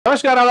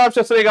नमस्कार, आदाब,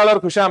 सत श्री अकाल और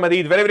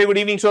खुशामदीद। Very very good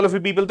evening to all of you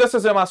people. This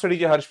is your master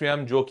teacher हर्ष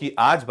प्रियम, जो कि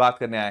आज बात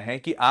करने आए हैं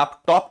कि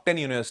आप टॉप 10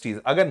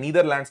 यूनिवर्सिटीज अगर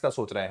नीदरलैंड्स का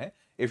सोच रहे हैं,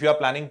 if you are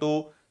planning to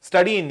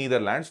study in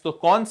Netherlands, तो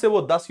कौन से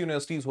वो 10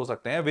 यूनिवर्सिटीज हो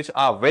सकते हैं which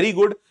are very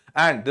good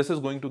and this is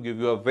going to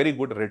give you a very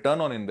good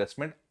return on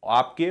investment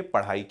आपके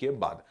पढ़ाई के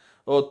बाद।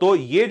 तो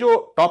ये जो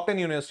टॉप 10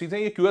 यूनिवर्सिटीज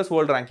हैं, ये क्यूएस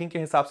वर्ल्ड रैंकिंग के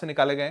हिसाब से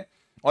निकाले गए हैं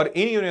और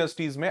इन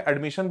यूनिवर्सिटीज में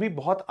एडमिशन भी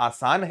बहुत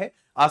आसान है।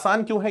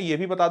 आसान क्यों है ये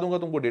भी बता दूंगा,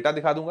 तुमको डेटा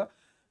दिखा दूंगा।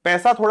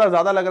 पैसा थोड़ा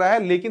ज्यादा लग रहा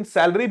है लेकिन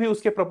सैलरी भी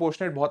उसके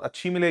प्रोपोर्शनेट बहुत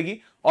अच्छी मिलेगी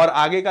और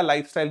आगे का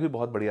लाइफस्टाइल भी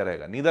बहुत बढ़िया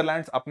रहेगा।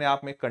 नीदरलैंड्स अपने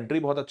आप में कंट्री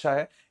बहुत अच्छा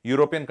है,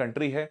 यूरोपियन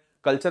कंट्री है,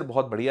 कल्चर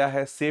बहुत बढ़िया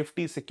है,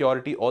 safety,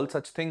 security, all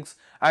such things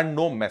and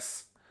no mess.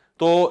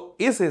 तो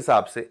इस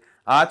हिसाब से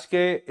आज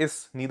के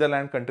इस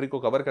नीदरलैंड कंट्री को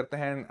कवर करते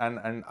हैं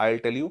and I will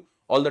tell you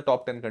all the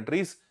top 10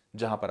 countries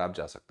जहां पर आप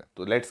जा सकते हैं।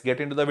 तो let's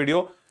get into the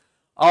video.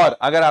 और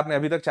अगर आपने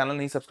अभी तक चैनल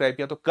नहीं सब्सक्राइब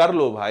किया तो कर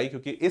लो भाई,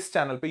 क्योंकि इस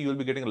चैनल पे you will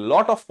be getting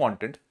lot of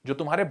content जो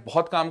तुम्हारे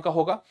बहुत काम का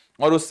होगा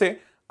और उससे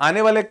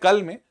आने वाले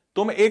कल में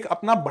तुम एक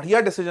अपना बढ़िया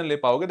डिसीजन ले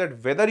पाओगे that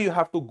whether you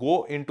have to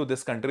go into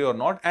this country और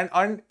not,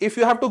 and if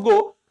you have to go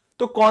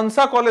तो कौन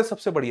सा कॉलेज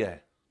सबसे बढ़िया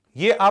है,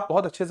 ये आप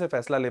बहुत अच्छे से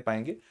फैसला ले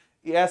पाएंगे।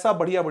 ऐसा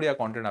बढ़िया बढ़िया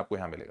कंटेंट आपको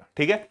यहां मिलेगा।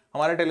 ठीक है,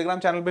 हमारे टेलीग्राम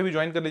चैनल पे भी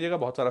ज्वाइन कर लीजिएगा,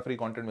 बहुत सारा फ्री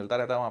कंटेंट मिलता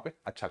रहता है वहां पे,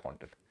 अच्छा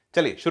कंटेंट।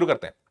 चलिए शुरू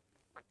करते हैं।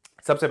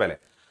 सबसे पहले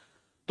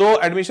तो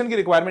एडमिशन की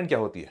रिक्वायरमेंट क्या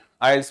होती है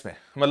आइल्स में,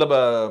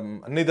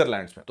 मतलब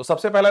नीदरलैंड्स में। तो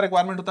सबसे पहला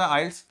रिक्वायरमेंट होता है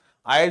आइल्स।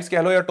 आइल्स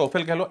कह लो या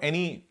टोफल कह लो,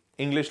 any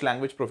English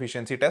language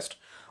proficiency test.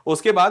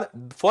 उसके बाद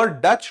for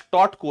Dutch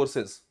taught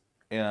courses,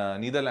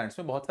 Netherlands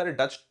में बहुत सारे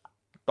डच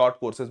टॉट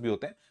कोर्सेज भी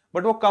होते हैं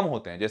बट वो कम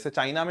होते हैं। जैसे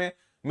चाइना में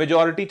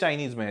मेजॉरिटी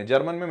चाइनीज में है,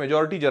 जर्मन में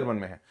मेजॉरिटी जर्मन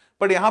में है,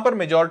 बट यहां पर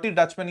मेजॉरिटी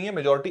डच में नहीं है,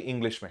 मेजॉरिटी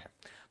इंग्लिश में है।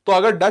 तो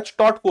अगर डच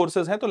टॉट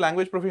कोर्सेज हैं तो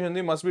language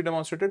proficiency must be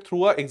demonstrated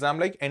through a exam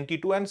like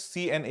NT2 and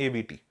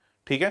CNABT।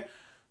 ठीक है,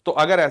 तो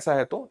अगर ऐसा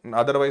है तो,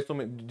 अदरवाइज तो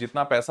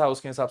जितना पैसा है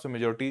उसके हिसाब से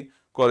मेजॉरिटी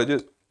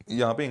कॉलेजेस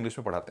यहाँ पे इंग्लिश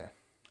में पढ़ाते हैं।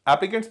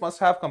 Applicants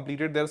must have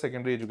completed there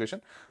secondary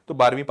education, तो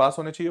 12वीं पास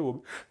होने चाहिए,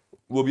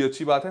 वो भी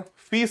अच्छी बात है।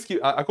 फीस की,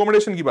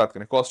 अकोमोडेशन की बात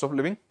करें, कॉस्ट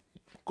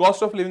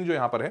ऑफ लिविंग जो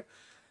यहाँ पर है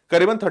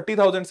करीबन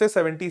 30,000 से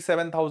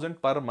 77,000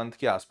 पर मंथ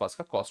के आसपास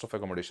का कॉस्ट ऑफ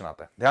एकोमोडेशन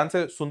आता है। ध्यान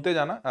से सुनते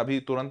जाना, अभी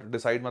तुरंत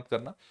डिसाइड मत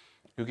करना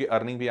क्योंकि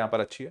अर्निंग भी यहाँ पर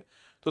अच्छी है।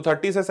 तो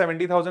 30 से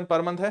 70,000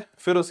 पर मंथ है।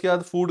 फिर उसके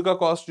बाद फूड का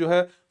कॉस्ट जो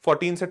है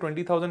 14 से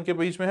 20,000 के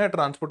बीच में है।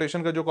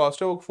 ट्रांसपोर्टेशन का जो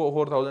कॉस्ट है वो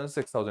 4,000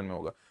 से 6,000 में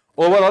होगा।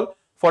 ओवरऑल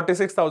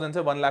 46,000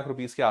 से 1 लाख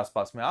रुपीस के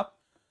आसपास में आप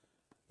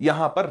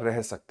यहां पर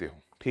रह सकते हो।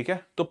 ठीक है,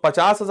 तो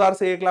 50,000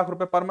 से 1 लाख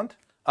रुपए पर मंथ।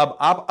 अब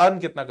आप अर्न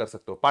कितना कर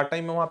सकते हो, पार्ट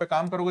टाइम में वहां पे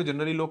काम करोगे,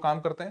 जनरली लोग काम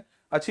करते हैं।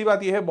 अच्छी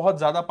बात यह है बहुत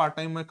ज्यादा पार्ट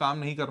टाइम में काम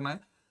नहीं करना है।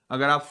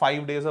 अगर आप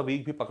 5 डेज अ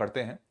वीक भी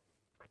पकड़ते हैं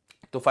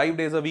तो 5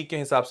 डेज अ वीक के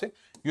हिसाब से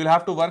you will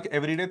have to work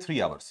every day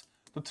 3 hours.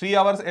 So 3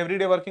 hours every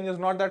day working is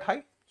not that high,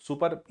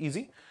 super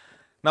easy.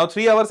 Now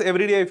 3 hours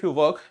every day if you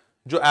work,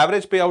 जो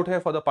average पे out है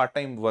for the part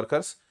time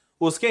workers,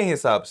 उसके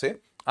हिसाब से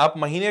आप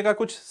महीने का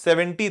कुछ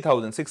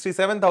 70,000,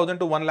 67,000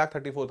 to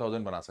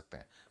 1,34,000 बना सकते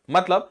हैं।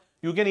 मतलब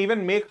you can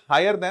even make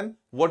higher than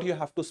what you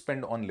have to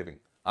spend on living.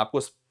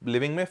 आपको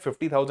लिविंग में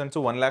 50,000 से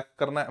 1 लाख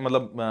करना है,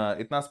 मतलब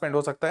इतना स्पेंड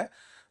हो सकता है,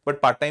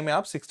 बट पार्ट टाइम में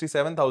आप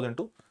 67,000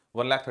 to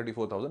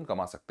 1,34,000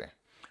 कमा सकते हैं।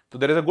 तो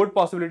there is a good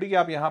possibility कि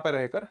आप यहां पर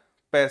रहकर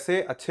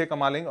पैसे अच्छे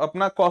कमा लेंगे,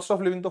 अपना कॉस्ट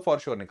ऑफ लिविंग तो फॉर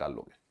श्योर निकाल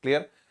लोगे।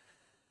 क्लियर,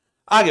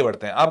 आगे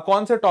बढ़ते हैं। अब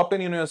कौन से टॉप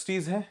 10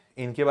 यूनिवर्सिटीज हैं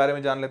इनके बारे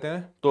में जान लेते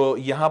हैं। तो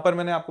यहां पर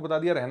मैंने आपको बता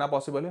दिया, रहना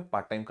पॉसिबल है,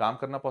 पार्ट टाइम काम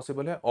करना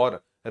पॉसिबल है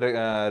और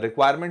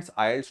रिक्वायरमेंट्स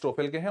आइल्स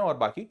टोफल के हैं और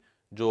बाकी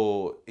जो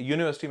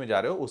यूनिवर्सिटी में जा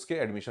रहे हो उसके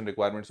एडमिशन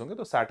रिक्वायरमेंट्स होंगे,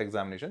 तो सैट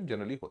एग्जामिनेशन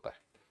जनरली होता है।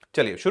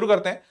 चलिए शुरू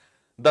करते हैं।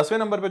 10वें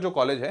नंबर पे जो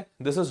कॉलेज है,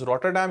 this is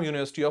Rotterdam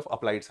university of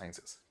applied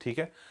sciences. ठीक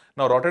है,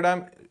 नाउ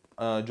रॉटरडैम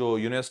जो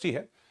यूनिवर्सिटी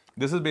है,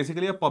 this is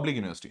basically a public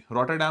university.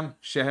 Rotterdam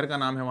शहर का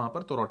नाम है वहां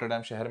पर, तो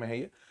रॉटरडैम शहर में है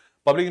ये।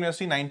 पब्लिक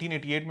यूनिवर्सिटी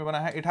 1988 में बना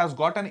है। It has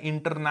got an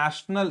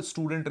international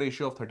student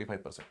ratio of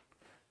 35%।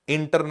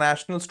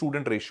 International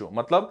student ratio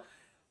मतलब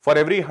for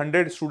every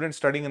 100 student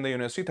studying in the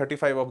university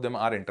 35 of them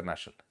are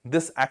international.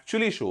 This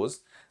actually shows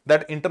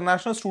that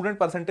international student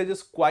percentage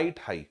is quite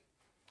high.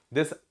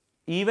 This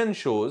even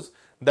shows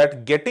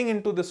that getting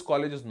into this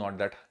college is not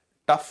that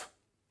tough,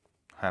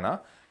 है ना,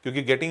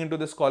 क्योंकि getting into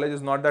this college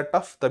is not that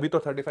tough, तभी तो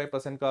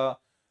 35% का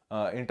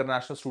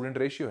international student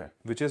ratio है,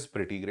 which is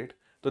pretty great.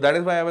 तो that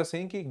is why I was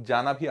saying कि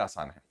जाना भी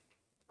आसान है।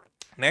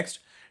 नेक्स्ट,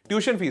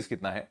 ट्यूशन फीस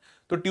कितना है।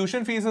 तो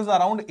tuition fees is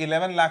around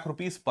 11 lakh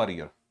rupees per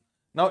year.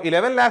 Now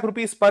 11 lakh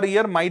rupees per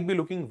year might be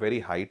looking very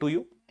high to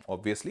you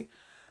obviously,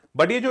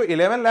 but ये जो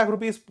 11 लाख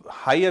रुपीस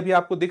हाई अभी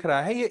आपको दिख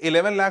रहा है, ये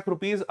 11 लाख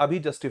रुपीस अभी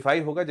जस्टिफाई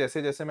होगा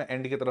जैसे जैसे मैं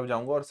एंड की तरफ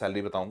जाऊंगा और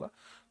सैलरी बताऊंगा।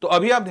 तो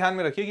अभी आप ध्यान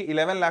में रखिए कि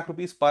 11 लाख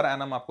रुपीस पर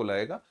एनम आपको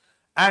लगेगा।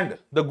 And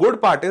the good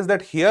part is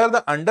that here the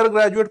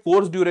undergraduate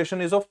course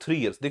duration is of 3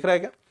 years. दिख रहा है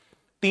क्या,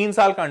 3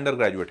 साल का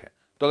undergraduate है।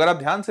 तो अगर आप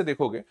ध्यान से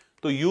देखोगे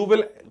तो you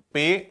will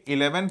pay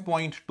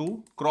 11.2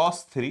 cross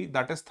 3,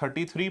 that is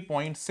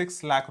 33.6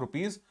 lakh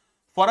rupees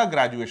for a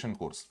graduation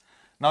course.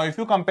 Now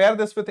if you compare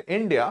this with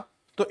India,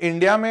 तो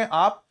इंडिया में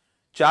आप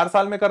 4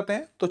 साल में करते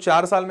हैं, तो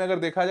 4 साल में अगर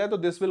देखा जाए तो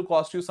this will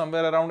cost you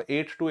somewhere around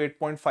 8 to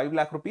 8.5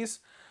 lakh rupees.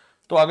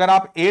 तो अगर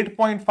आप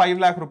 8.5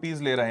 लाख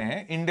रुपीज ले रहे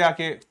हैं इंडिया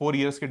के 4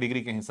 इयर्स के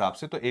डिग्री के हिसाब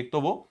से, तो एक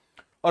तो वो,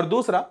 और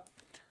दूसरा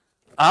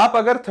आप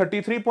अगर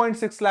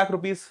 33.6 लाख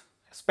रुपीज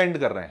स्पेंड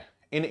कर रहे हैं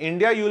in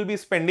India, you will be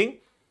spending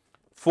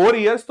 4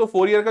 years, तो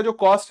 4 ईयर का जो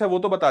कॉस्ट है वो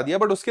तो बता दिया,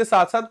 बट उसके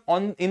साथ साथ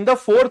on in the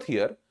 4th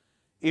year,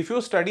 if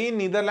you study in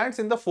Netherlands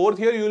in the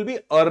 4th year you will be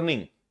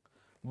earning,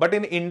 but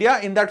in India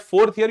in that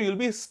 4th year you will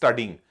be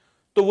studying.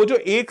 तो वो जो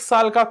 1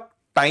 साल का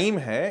टाइम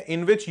है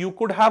इन which you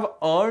could have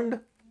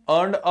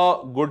earned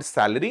a good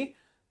salary,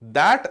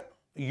 that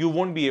you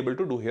won't be able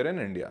to do here in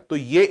India. तो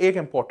ये एक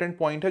important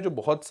point है जो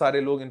बहुत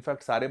सारे लोग,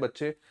 इनफैक्ट सारे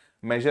बच्चे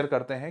मेजर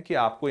करते हैं कि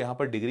आपको यहां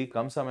पर डिग्री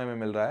कम समय में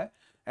मिल रहा है,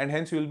 and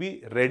hence you will be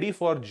ready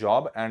for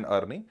job and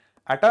earning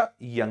at a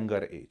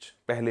younger age,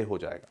 पहले हो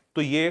जाएगा।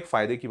 तो ये एक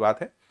फायदे की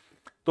बात है।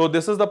 तो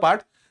this is the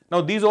part.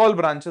 Now these all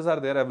branches are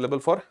there available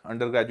for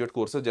under graduate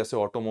courses, जैसे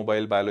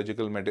automobile,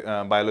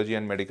 biology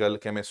and medical,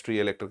 chemistry,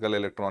 electrical,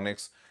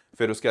 electronics,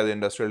 फिर उसके बाद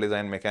industrial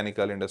design,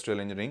 mechanical, industrial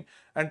engineering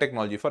and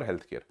technology for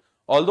health care.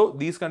 Although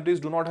these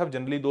countries do not have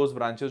generally those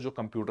branches जो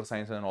computer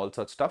science and all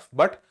such stuff,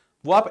 but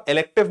वो आप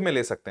elective में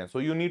ले सकते हैं। So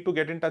you need to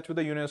get in touch with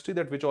the university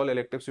that which all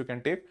electives you can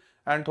take,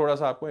 and थोड़ा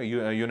सा आपको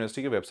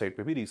यूनिवर्सिटी की वेबसाइट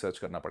पे भी रिसर्च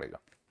करना पड़ेगा।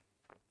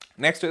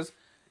 नेक्स्ट इज,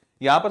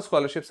 यहां पर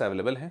स्कॉलरशिप्स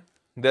अवेलेबल हैं,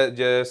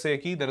 जैसे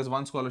कि there is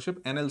one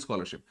scholarship, NL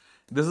scholarship.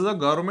 This is a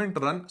government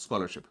run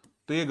scholarship,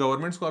 तो ये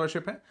गवर्नमेंट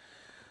स्कॉलरशिप है।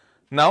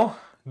 Now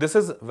this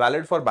is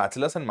valid for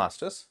bachelors and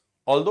masters,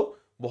 although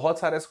बहुत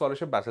सारे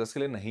स्कॉलरशिप बैचलर्स के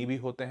लिए नहीं भी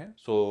होते हैं।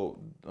 So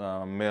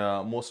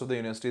most of the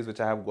universities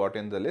which I have got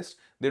in the list,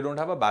 they don't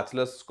have a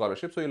bachelors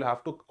scholarship, so you will have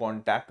to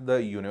contact the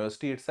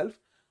university itself,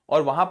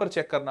 और वहां पर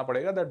चेक करना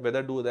पड़ेगा that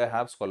whether do they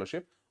have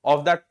scholarship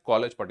of that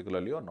college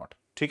particularly और not.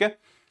 ठीक है,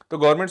 तो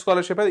government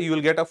scholarship है, you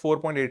will get a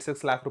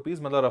 4.86 lakh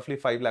rupees, मतलब रफली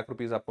 5 लाख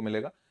रुपीज आपको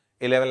मिलेगा।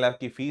 11 लाख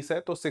की फीस है,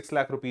 तो 6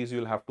 lakh rupees you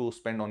will have to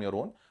spend on your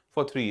own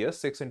for 3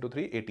 years. 6 into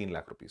 3 18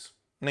 lakh rupees,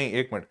 नहीं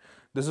एक minute,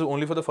 this is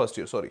only for the first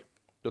year, sorry.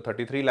 तो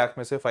 33 लाख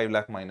में से 5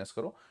 लाख माइनस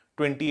करो,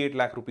 28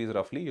 लाख रुपीज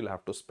रफली you will have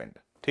to spend.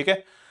 ठीक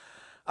है,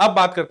 अब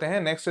बात करते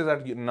हैं, next is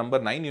eight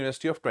number 9,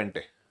 university of ट्वेंटे।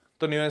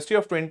 तो university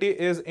of ट्वेंटे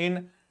is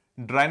in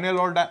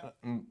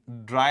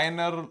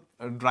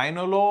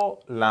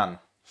ड्राइनोलोलान,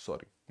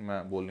 sorry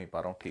मैं बोल नहीं पा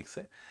रहा हूं ठीक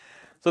से।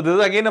 So this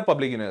is again a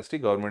public university,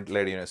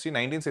 government-led university.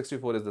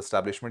 1964 is the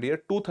establishment year.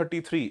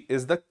 233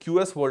 is the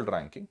QS World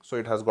ranking, so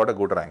it has got a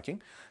good ranking.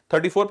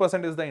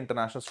 34% is the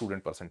international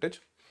student percentage.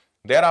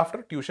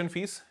 Thereafter, tuition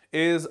fees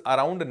is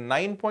around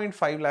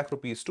 9.5 lakh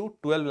rupees to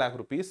 12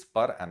 lakh rupees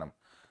per annum.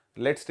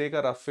 Let's take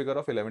a rough figure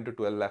of 11 to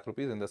 12 lakh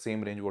rupees, in the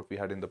same range what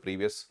we had in the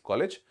previous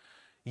college.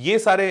 ये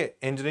सारे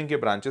engineering के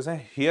branches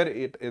हैं। Here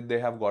they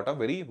have got a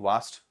very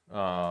vast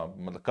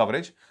मतलब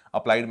coverage.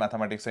 Applied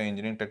mathematics है,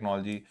 engineering,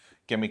 technology,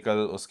 chemical,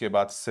 उसके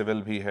बाद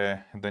civil भी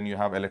है, then you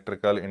have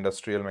electrical,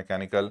 industrial,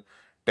 mechanical,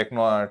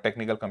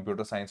 technical,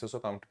 computer sciences,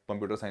 और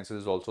computer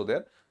sciences is also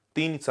there.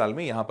 3 साल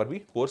में यहाँ पर भी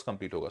कोर्स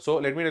कंप्लीट होगा। So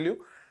let me tell you,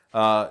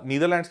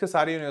 Netherlands के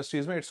सारे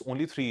यूनिवर्सिटीज में it's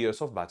only 3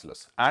 years of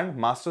bachelors, and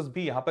masters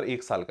भी यहाँ पर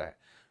 1 साल का है।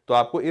 तो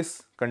आपको इस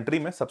कंट्री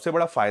में सबसे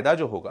बड़ा फायदा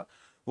जो होगा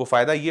वो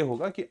फायदा ये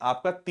होगा कि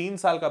आपका 3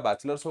 साल का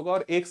बैचलर्स होगा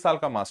और 1 साल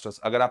का मास्टर्स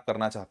अगर आप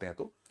करना चाहते हैं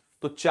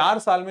तो 4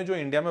 साल में जो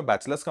इंडिया में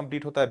बैचलर्स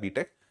कंप्लीट होता है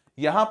बीटेक,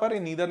 यहां पर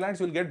इन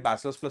Netherlands will get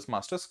bachelors plus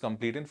masters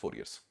complete in 4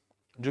 years,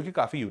 जो कि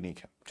काफी यूनिक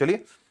है।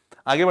 चलिए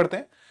आगे बढ़ते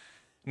हैं।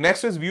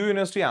 Next is view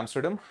university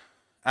Amsterdam.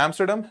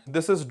 Amsterdam,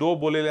 this is day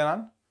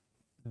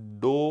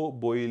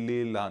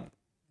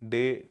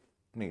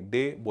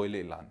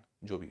बोइलेलान,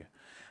 जो भी है।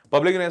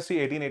 Public University,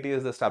 1880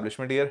 is the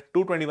establishment year.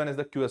 221 is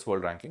the QS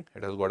World ranking.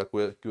 It has got a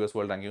QS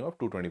World ranking of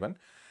 221.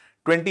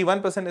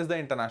 21% is the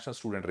international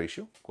student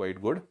ratio.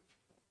 Quite good.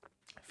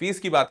 Fees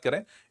की बात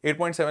करें,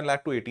 8.7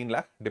 lakh to 18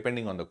 lakh,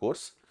 depending on the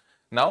course.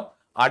 Now,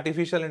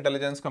 artificial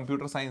intelligence,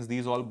 computer science,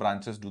 these all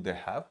branches do they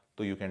have?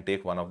 So you can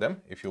take one of them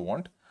if you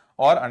want.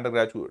 Or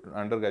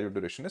undergraduate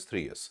duration is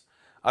 3 years.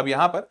 अब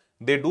यहाँ पर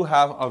they do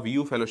have a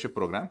VU fellowship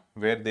program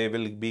where they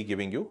will be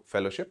giving you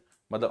fellowship,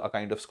 मतलब a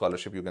kind of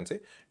scholarship you can say.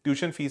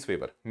 Tuition fees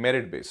waiver,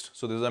 merit based.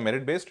 So this is a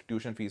merit based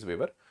tuition fees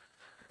waiver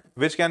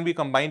which can be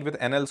combined with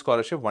NL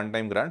scholarship, one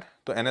time grant.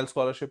 तो NL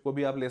scholarship को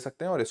भी आप ले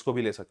सकते हैं और इसको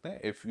भी ले सकते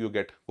हैं if you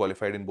get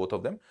qualified in both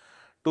of them.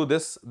 To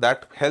this,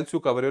 that helps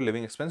you cover your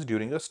living expense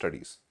during your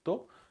studies. तो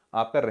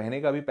आपका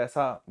रहने का भी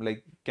पैसा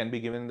like can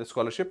be given in the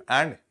scholarship,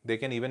 and they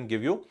can even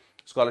give you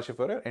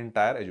scholarship for your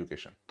entire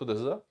education. So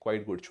this is a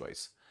quite good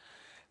choice.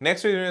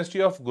 Next is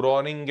University of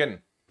Groningen.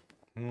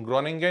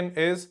 Groningen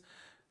is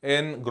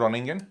in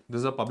Groningen. This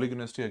is a public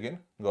university again,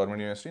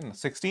 government university.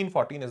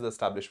 1614 is the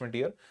establishment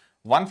year.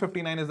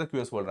 159 is the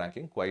QS World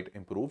ranking, quite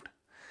improved.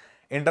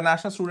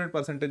 International student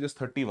percentage is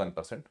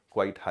 31%,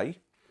 quite high.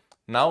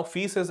 Now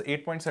fees is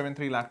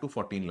 8.73 lakh to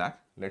 14 lakh.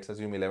 Let's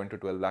assume 11 to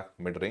 12 lakh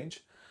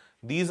mid-range.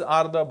 These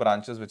are the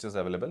branches which is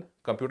available.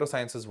 Computer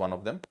science is one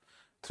of them.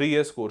 3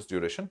 years course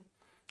duration.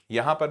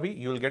 यहाँ पर भी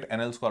you will get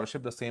NL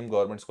scholarship, the same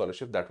government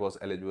scholarship that was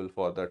eligible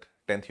for that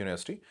 10th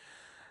university.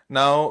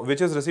 Now,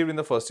 which is received in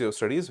the first year of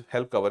studies,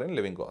 help cover in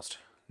living cost.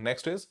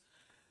 Next is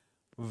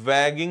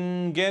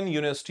Wageningen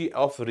University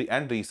of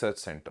and Research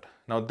Center.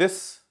 Now, this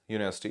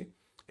university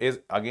is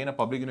again a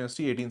public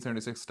university,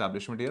 1876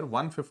 establishment year.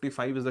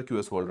 155 is the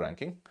QS World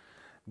ranking.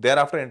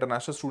 Thereafter,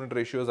 international student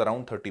ratio is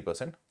around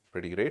 30%.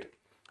 Pretty great.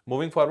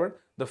 Moving forward,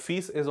 the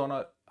fees is on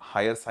a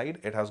higher side.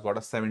 It has got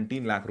a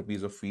 17 lakh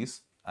rupees of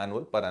fees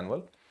per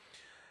annual.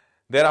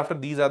 Thereafter,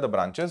 these are the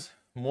branches.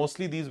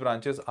 Mostly these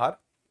branches are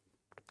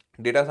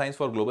data science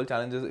for global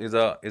challenges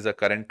is a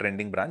current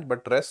trending branch,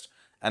 but rest,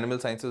 animal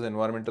sciences,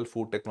 environmental,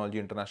 food technology,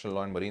 international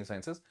law and marine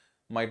sciences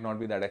might not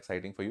be that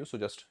exciting for you. So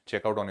just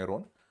check out on your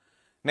own.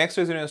 Next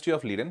is University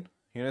of Leiden.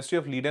 University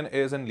of Leiden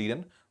is in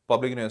Leiden,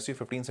 public university,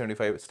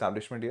 1575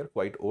 establishment year,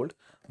 quite old.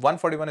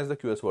 141 is the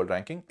QS World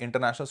ranking.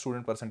 International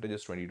student percentage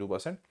is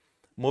 22%.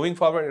 Moving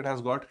forward, it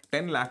has got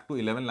 10 lakh to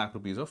 11 lakh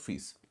rupees of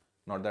fees.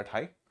 Not that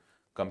high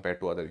compared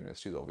to other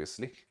universities,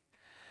 obviously.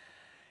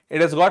 It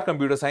has got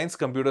computer science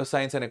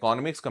and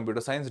economics,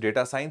 computer science,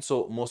 data science.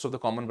 So most of the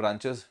common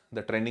branches,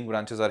 the trending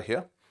branches are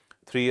here.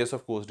 3 years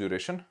of course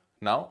duration.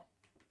 Now,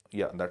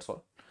 yeah, that's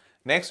all.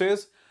 Next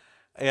is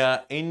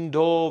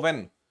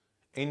Eindhoven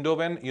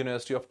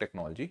University of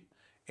Technology.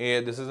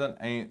 This is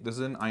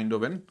in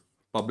Eindhoven,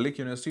 public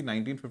university.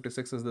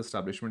 1956 is the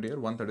establishment year.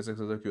 136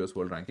 is the QS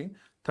World ranking.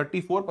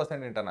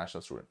 34%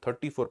 international student.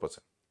 34%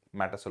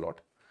 matters a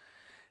lot.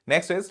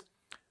 Next is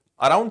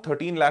around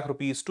 13 lakh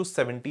rupees to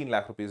 17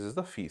 lakh rupees is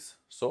the fees.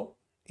 So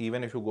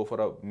even if you go for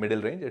a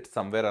middle range, it's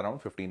somewhere around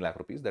 15 lakh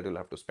rupees that you'll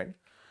have to spend.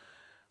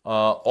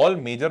 All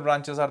major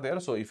branches are there.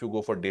 So if you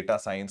go for data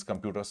science,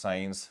 computer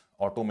science,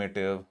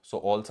 automotive, so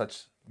all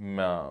such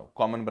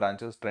common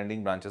branches,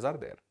 trending branches are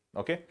there.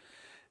 Okay.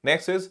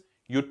 Next is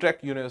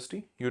Utrecht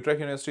University. Utrecht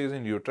University is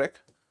in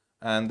Utrecht.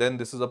 And then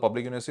this is a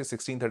public university,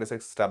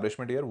 1636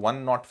 establishment year.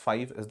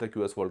 105 is the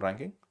QS World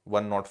ranking.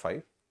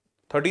 105.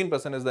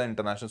 13% is the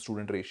international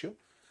student ratio.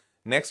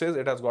 Next is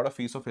it has got a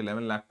fees of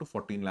 11 lakh to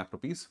 14 lakh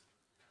rupees.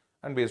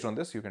 And based on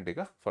this, you can take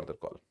a further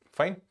call.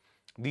 Fine.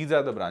 These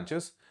are the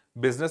branches.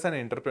 Business and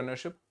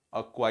entrepreneurship,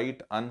 a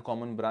quite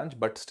uncommon branch,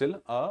 but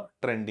still a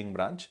trending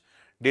branch.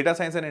 Data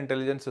science and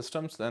intelligence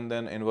systems, and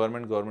then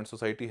environment, government,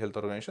 society, health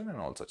organization, and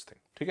all such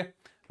things. Okay.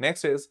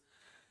 Next is,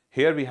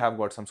 here we have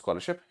got some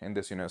scholarship in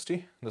this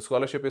university. The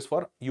scholarship is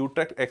for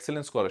Utrecht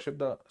Excellence Scholarship.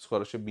 The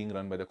scholarship being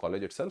run by the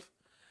college itself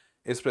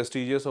is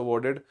prestigious,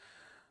 awarded.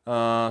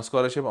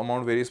 Scholarship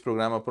amount varies,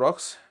 program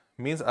approx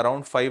means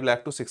around 5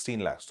 lakh to 16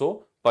 lakh.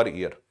 So per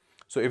year.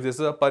 So if this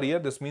is a per year,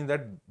 this means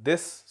that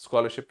this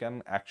scholarship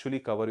can actually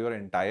cover your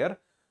entire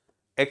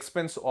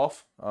expense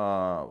of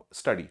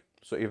study.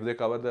 So if they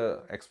cover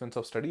the expense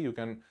of study, you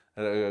can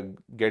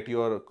get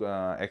your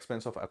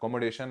expense of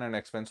accommodation and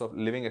expense of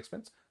living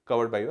expense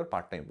covered by your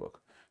part-time work.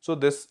 So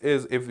this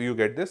is, if you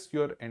get this,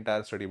 your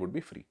entire study would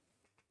be free.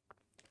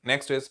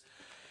 Next is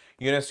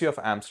University of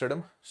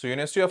Amsterdam. So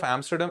University of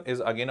Amsterdam is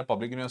again a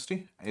public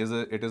university.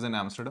 It is in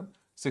Amsterdam.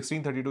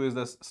 1632 is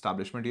the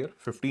establishment year.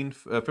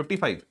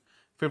 55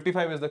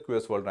 is the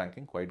QS World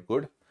ranking. Quite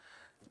good.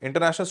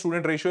 International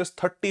student ratio is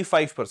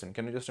 35%.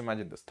 Can you just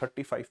imagine this?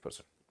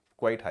 35%.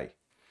 Quite high.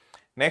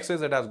 Next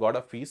is it has got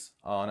a fees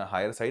on a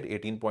higher side,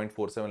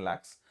 18.47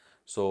 lakhs.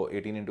 So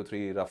 18 into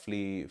 3,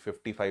 roughly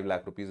 55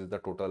 lakh rupees is the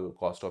total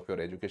cost of your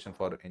education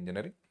for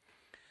engineering.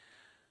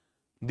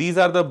 These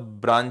are the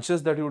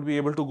branches that you would be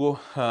able to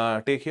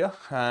go take here.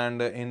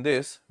 And in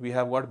this, we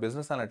have got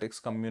business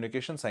analytics,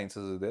 communication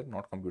sciences is there,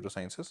 not computer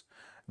sciences.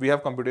 We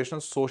have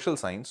computational social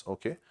science.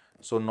 Okay.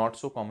 So not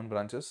so common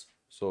branches.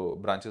 So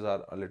branches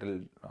are a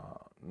little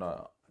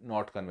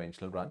not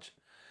conventional branch.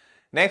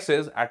 Next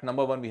is at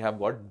number 1, we have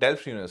got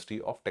Delft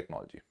University of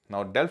Technology.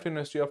 Now Delft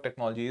University of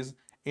Technology is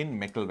in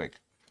Mechelen.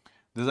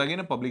 This is again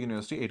a public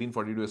university,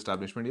 1842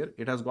 establishment year.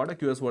 It has got a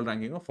QS World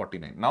ranking of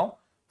 49. Now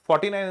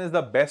 49 is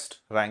the best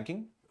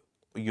ranking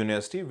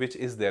university which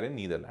is there in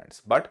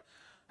Netherlands. But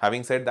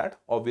having said that,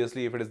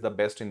 obviously if it is the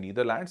best in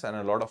Netherlands and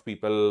a lot of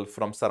people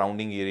from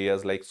surrounding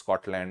areas like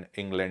Scotland,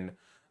 England,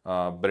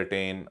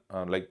 Britain,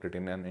 like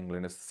Britain and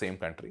England is the same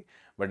country,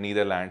 but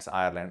Netherlands,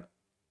 Ireland.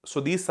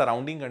 So these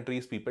surrounding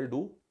countries, people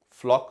do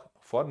flock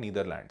for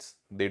Netherlands.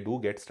 They do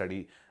get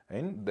study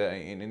in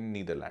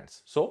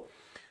Netherlands. So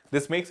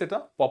this makes it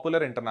a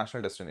popular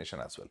international destination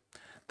as well.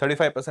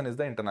 35% is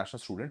the international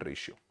student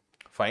ratio.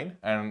 Fine.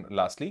 And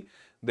lastly,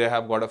 they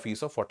have got a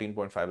fees of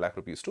 14.5 lakh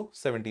rupees to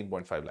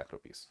 17.5 lakh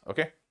rupees.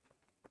 Okay.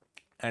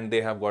 And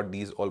they have got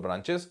these all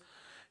branches.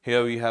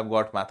 Here we have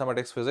got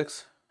mathematics,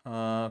 physics,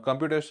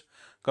 computer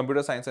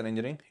science and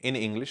engineering in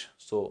English.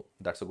 So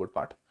that's a good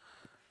part.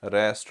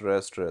 Rest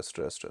is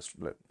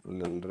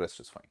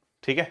fine.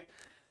 Okay.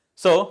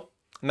 So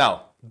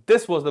now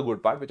this was the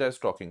good part which I was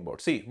talking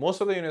about. See, most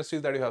of the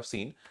universities that you have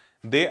seen,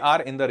 they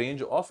are in the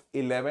range of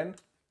 11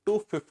 to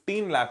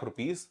 15 lakh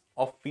rupees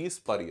of fees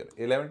per year.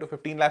 11 to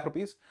 15 lakh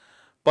rupees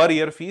per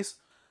year fees.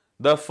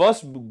 The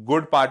first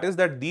good part is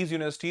that these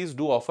universities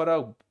do offer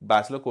a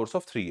bachelor course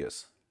of 3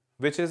 years,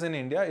 which is in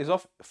India is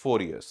of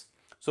 4 years.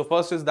 So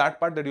first is that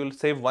part that you will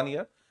save 1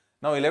 year.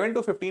 Now 11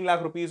 to 15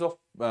 lakh rupees of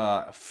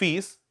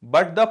fees,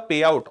 but the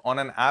payout on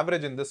an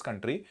average in this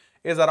country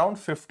is around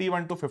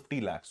 51 to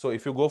 50 lakh. So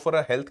if you go for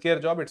a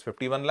healthcare job, it's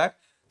 51 lakh.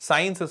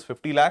 Science is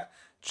 50 lakh.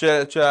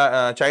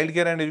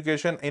 childcare and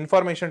education,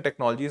 information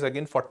technology is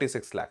again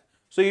 46 lakh.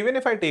 So even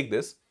if I take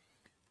this,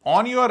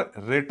 on your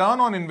return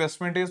on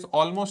investment is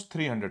almost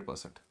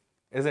 300%,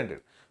 isn't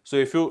it? So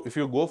if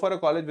you go for a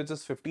college which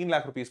is 15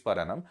 lakh rupees per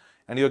annum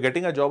and you're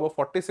getting a job of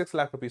 46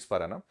 lakh rupees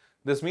per annum,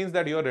 this means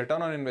that your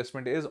return on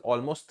investment is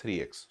almost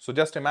 3x. So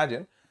just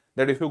imagine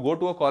that if you go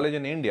to a college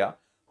in India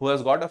who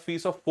has got a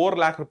fees of 4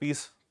 lakh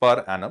rupees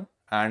per annum,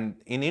 and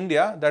in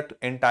India that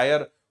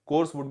entire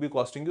course would be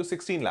costing you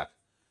 16 lakh,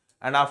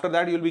 and after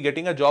that you'll be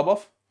getting a job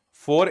of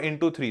 4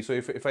 into 3. So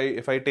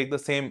if I take the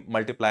same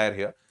multiplier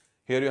here,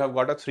 you have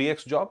got a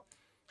 3x job.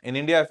 In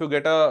India, if you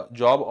get a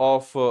job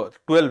of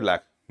 12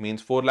 lakh,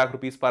 means 4 lakh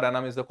rupees per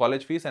annum is the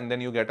college fees, and then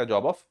you get a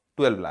job of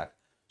 12 lakh.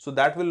 So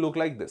that will look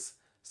like this: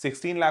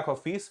 16 lakh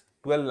of fees,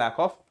 12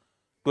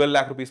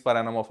 lakh rupees per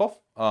annum of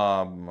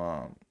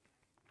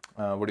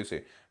what do you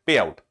say,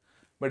 payout.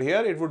 But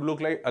here it would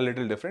look like a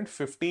little different.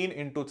 15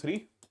 into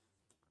 3,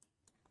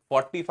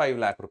 45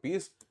 lakh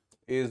rupees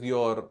is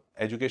your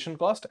education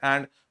cost,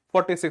 and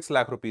 46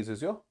 lakh rupees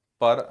is your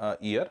per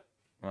year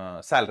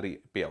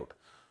salary payout.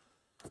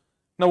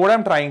 Now, what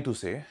I'm trying to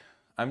say,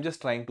 I'm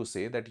just trying to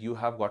say that you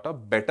have got a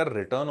better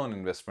return on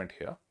investment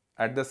here.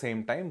 At the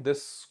same time,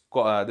 this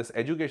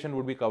education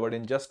would be covered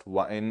in just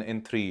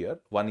in 3 years,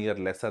 1 year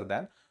lesser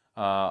than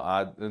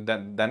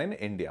in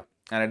India.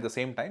 And at the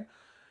same time,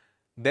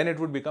 then it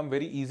would become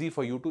very easy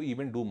for you to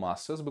even do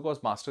masters,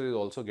 because master is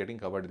also getting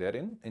covered there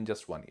in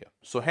just 1 year.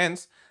 So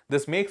hence,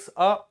 this makes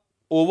a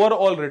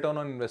overall return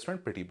on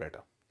investment pretty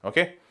better.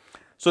 Okay.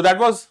 So that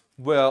was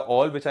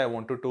all which I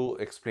wanted to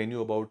explain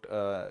you about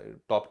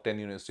top 10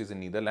 universities in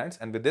Netherlands.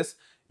 And with this,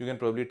 you can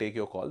probably take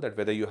your call that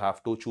whether you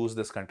have to choose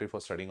this country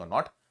for studying or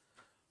not.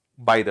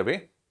 By the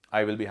way,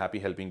 I will be happy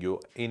helping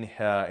you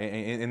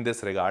in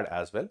this regard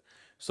as well.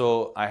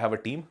 So I have a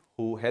team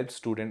who helps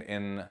students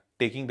in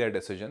taking their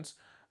decisions,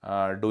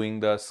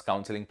 doing this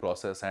counseling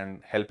process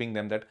and helping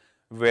them that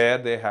where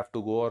they have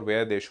to go or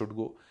where they should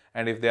go.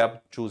 And if they are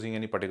choosing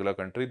any particular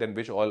country, then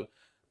which all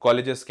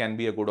colleges can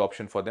be a good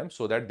option for them,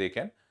 so that they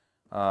can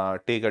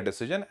take a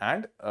decision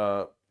and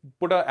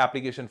put an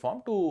application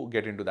form to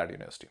get into that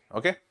university.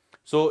 Okay.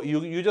 So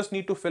you just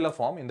need to fill a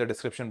form in the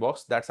description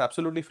box. That's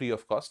absolutely free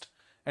of cost,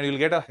 and you'll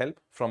get a help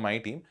from my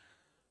team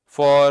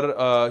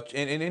for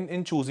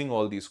in choosing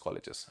all these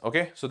colleges.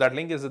 Okay. So that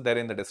link is there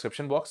in the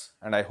description box,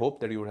 and I hope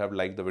that you would have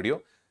liked the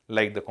video,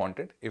 liked the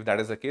content. If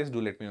that is the case,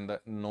 do let me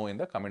know in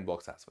the comment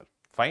box as well.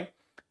 Fine.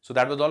 So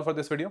that was all for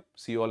this video.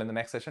 See you all in the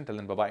next session. Till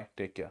then, bye-bye.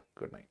 Take care.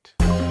 Good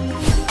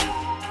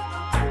night.